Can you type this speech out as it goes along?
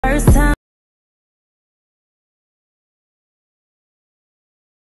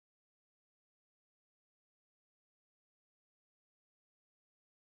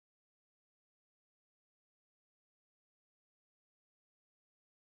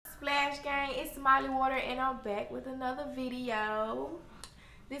Splash Gang, it's Smiley Water and I'm back with another video.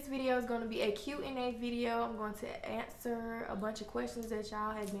 This video is going to be a Q&A video. I'm going to answer a bunch of questions that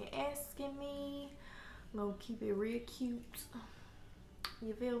y'all have been asking me. I'm going to keep it real cute.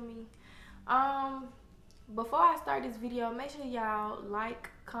 You feel me? Before I start this video, make sure y'all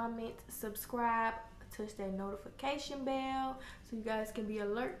like, comment, subscribe, touch that notification bell so you guys can be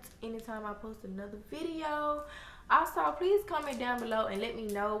alert anytime I post another video. Also, please comment down below and let me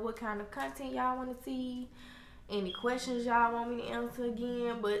know what kind of content y'all want to see. Any questions y'all want me to answer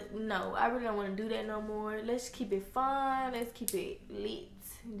again. But no, I really don't want to do that no more. Let's keep it fun. Let's keep it lit.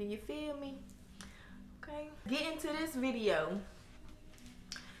 Do you feel me? Okay. Get into this video.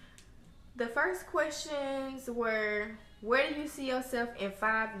 The first questions were, where do you see yourself in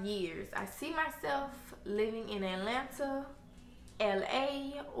 5 years? I see myself living in Atlanta,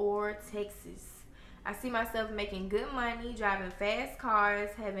 LA, or Texas. I see myself making good money, driving fast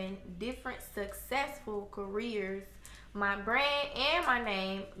cars, having different successful careers, my brand and my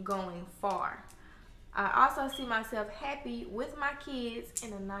name going far. I also see myself happy with my kids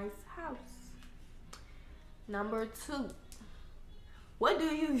in a nice house. Number 2, what do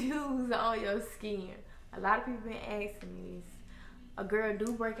you use on your skin? A lot of people been asking me this. A girl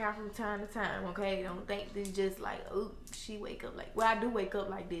do break out from time to time, okay? Don't think this just like, oh, she wake up like, well, I do wake up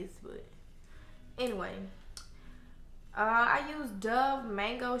like this, but anyway, I use Dove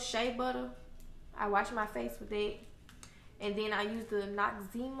Mango Shea Butter. I wash my face with it. And then I use the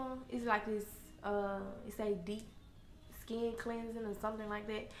Noxzema. It's like this, it's a deep skin cleansing or something like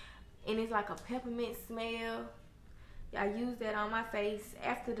that. And it's like a peppermint smell. I use that on my face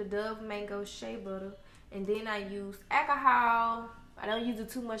after the Dove Mango Shea Butter. And then I use alcohol. I don't use it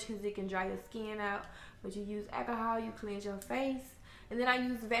too much because it can dry your skin out. But you use alcohol, you cleanse your face. And then I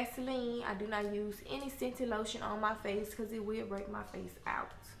use Vaseline. I do not use any scented lotion on my face because it will break my face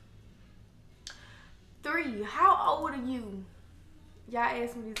out. 3, how old are you? Y'all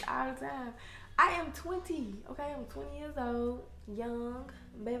ask me this all the time. I am 20. Okay, I'm 20 years old. Young,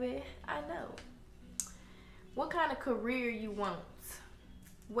 baby, I know. What kind of career you want?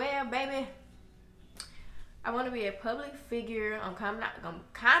 Well, baby, I want to be a public figure. I'm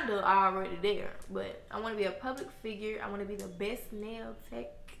kind of already there, but I want to be a public figure. I want to be the best nail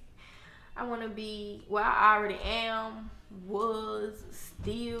tech. I want to be, well, I already am, was,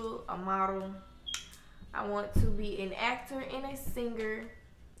 still a model. I want to be an actor and a singer.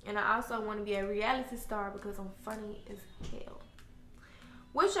 And I also want to be a reality star because I'm funny as hell.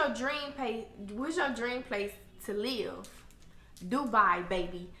 What's your dream place to live? Dubai,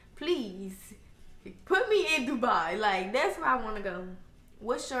 baby. Please. Put me in Dubai. Like, that's where I want to go.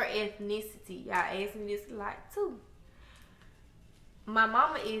 What's your ethnicity? Y'all ask me this a lot too. My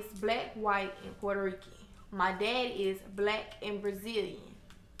mama is black, white, and Puerto Rican. My dad is black and Brazilian.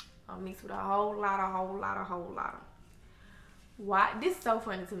 I'm mixed with a whole lot. Why? This is so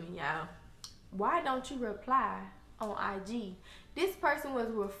funny to me, y'all. Why don't you reply on IG? This person was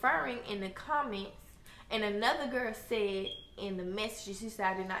referring in the comments, and another girl said in the messages, she said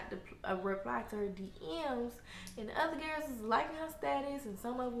I did not reply to her DMs, and the other girls was liking her status, and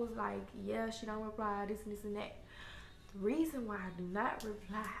some of them was like, yeah, she don't reply, this and this and that. The reason why I do not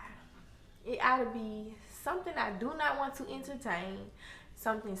reply, it ought to be something I do not want to entertain,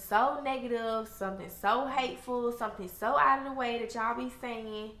 something so negative, something so hateful, something so out of the way that y'all be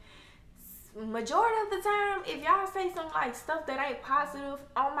saying. Majority of the time, if y'all say some like stuff that ain't positive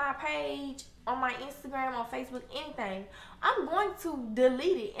on my page, on my Instagram, on Facebook, anything, I'm going to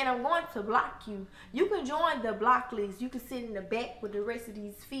delete it and I'm going to block you. You can join the block list. You can sit in the back with the rest of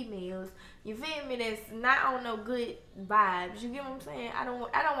these females. You feel me? That's not on no good vibes. You get what I'm saying? I don't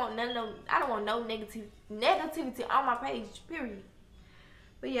want no negativity on my page, period.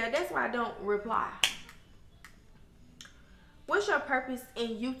 But yeah, that's why I don't reply. What's your purpose in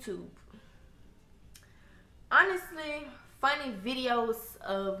YouTube? Honestly, funny videos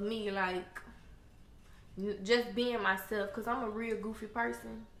of me, like just being myself, because I'm a real goofy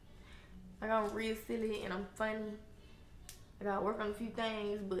person. Like, I'm real silly and I'm funny. I gotta work on a few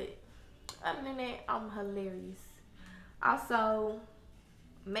things, but other than that, I'm hilarious. Also,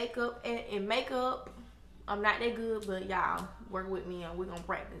 makeup and makeup, I'm not that good, but y'all work with me and we're gonna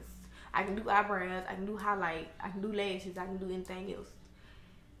practice. I can do eyebrows, I can do highlight, I can do lashes, I can do anything else.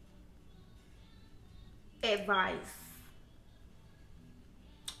 Advice.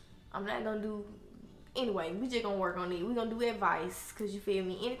 I'm not gonna do, anyway, we just gonna work on it. We gonna do advice, cause you feel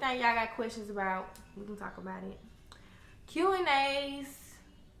me. Anything y'all got questions about, we can talk about it. Q&As,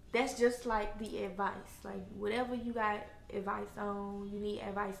 that's just like the advice. Like, whatever you got advice on, you need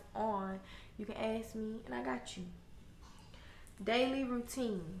advice on, you can ask me and I got you. Daily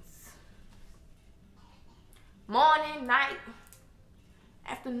routines. Morning, night,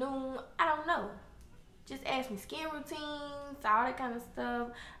 afternoon, I don't know. Just ask me skin routines, all that kind of stuff.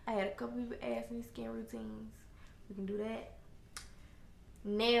 I had a couple people ask me skin routines. We can do that.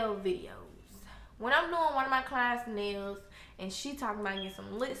 Nail videos. When I'm doing one of my clients' nails and she talking about getting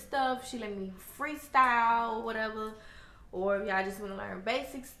some lit stuff, she let me freestyle or whatever. Or if y'all just want to learn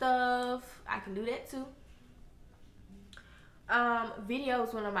basic stuff, I can do that too.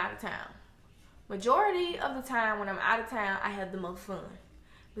 Videos when I'm out of town. Majority of the time when I'm out of town, I have the most fun.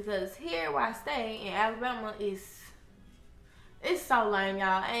 Because here where I stay in Alabama, it's so lame,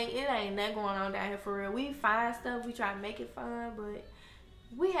 y'all. It ain't nothing going on down here for real. We find stuff, we try to make it fun, but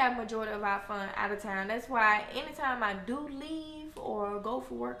we have majority of our fun out of town. That's why anytime I do leave or go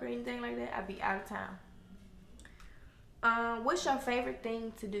for work or anything like that, I be out of town. What's your favorite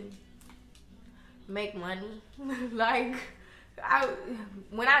thing to do? Make money. Like,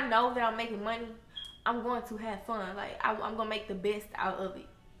 when I know that I'm making money, I'm going to have fun. Like, I'm going to make the best out of it.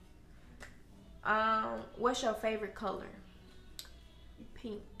 What's your favorite color?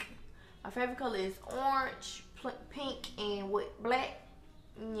 Pink. My favorite color is orange, pink, and what? Black?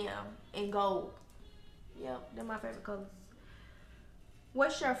 Yeah, and gold. Yep, they're my favorite colors.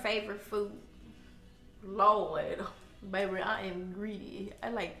 What's your favorite food? Lord, baby, I am greedy. I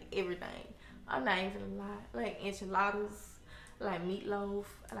like everything. I'm not even gonna lie. I like enchiladas. I like meatloaf.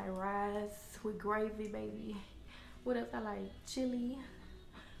 I like rice with gravy, baby. What else I like? Chili.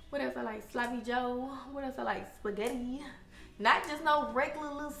 What else I like? Sloppy Joe. What else I like? Spaghetti. Not just no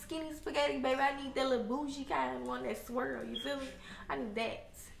regular little skinny spaghetti, baby. I need that little bougie kind, one that swirl. You feel me? I need that.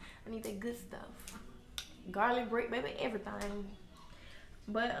 I need that good stuff. Garlic bread, baby. Everything.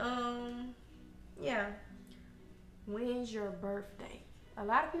 But yeah. When's your birthday? A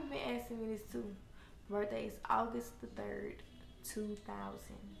lot of people been asking me this too. Birthday is August the 3rd, 2000.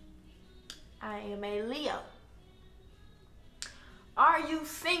 I am a Leo. Are you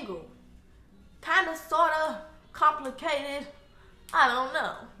single? Kinda, sorta, complicated. I don't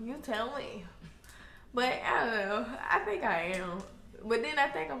know. You tell me. But I don't know. I think I am. But then I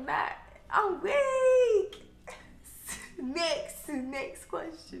think I'm not. I'm weak. Next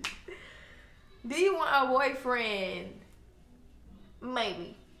question. Do you want a boyfriend?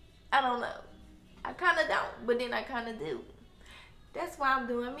 Maybe. I don't know. I kinda don't, but then I kinda do. That's why I'm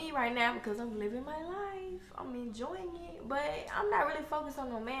doing me right now, because I'm living my life. I'm enjoying it, but I'm not really focused on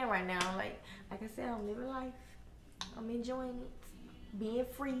no man right now. Like I said, I'm living life. I'm enjoying it. Being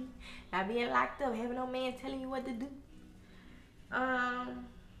free. Not being locked up. Having no man telling you what to do.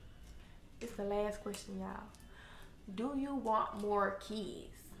 It's the last question, y'all. Do you want more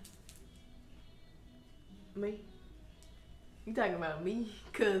kids? Me? You talking about me?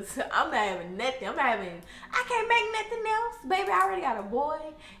 Cause I'm not having nothing. I can't make nothing else. Baby, I already got a boy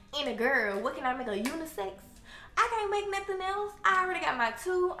and a girl. What can I make, a unisex? I can't make nothing else. I already got my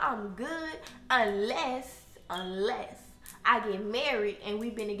 2. I'm good. Unless I get married and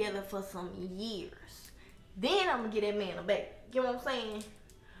we've been together for some years. Then I'm gonna get that man a baby. You know what I'm saying?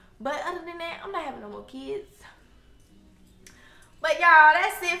 But other than that, I'm not having no more kids. But y'all,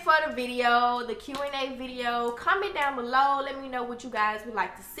 that's it for the video, the Q&A video. Comment down below. Let me know what you guys would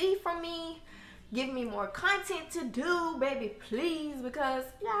like to see from me. Give me more content to do, baby, please. Because,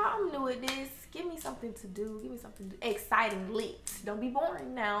 y'all, I'm new at this. Give me something to do. Give me something exciting, lit. Don't be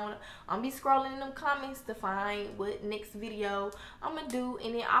boring now. I'm be scrolling in them comments to find what next video I'm going to do.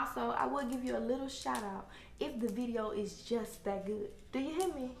 And then also, I will give you a little shout out if the video is just that good. Do you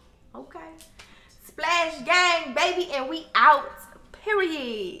hear me? Okay. Splash gang, baby, and we out.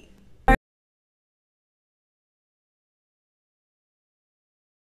 Period.